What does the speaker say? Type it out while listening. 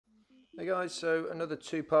Hey guys, so another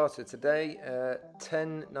two-parter today.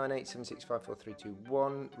 10, 9, 8, 7, 6, 5, 4, 3, 2,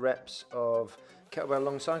 1 reps of kettlebell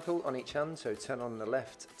long cycle on each hand. So 10 on the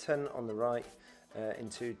left, 10 on the right,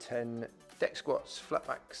 into 10 deck squats, flat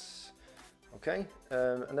backs. Okay,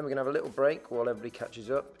 and then we're going to have a little break while everybody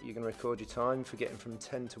catches up. You can record your time for getting from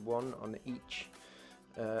 10 to 1 on each.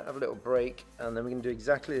 Have a little break, and then we're going to do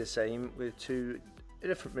exactly the same with two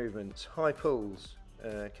different movements. High pulls,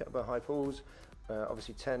 kettlebell high pulls.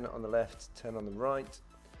 Obviously 10 on the left, 10 on the right,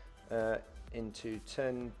 into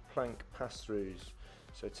 10 plank pass-throughs.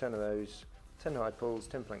 So 10 of those, 10 high pulls,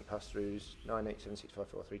 10 plank pass-throughs, 9, 8, 7, 6, 5,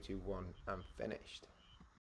 4, 3, 2, 1, and finished.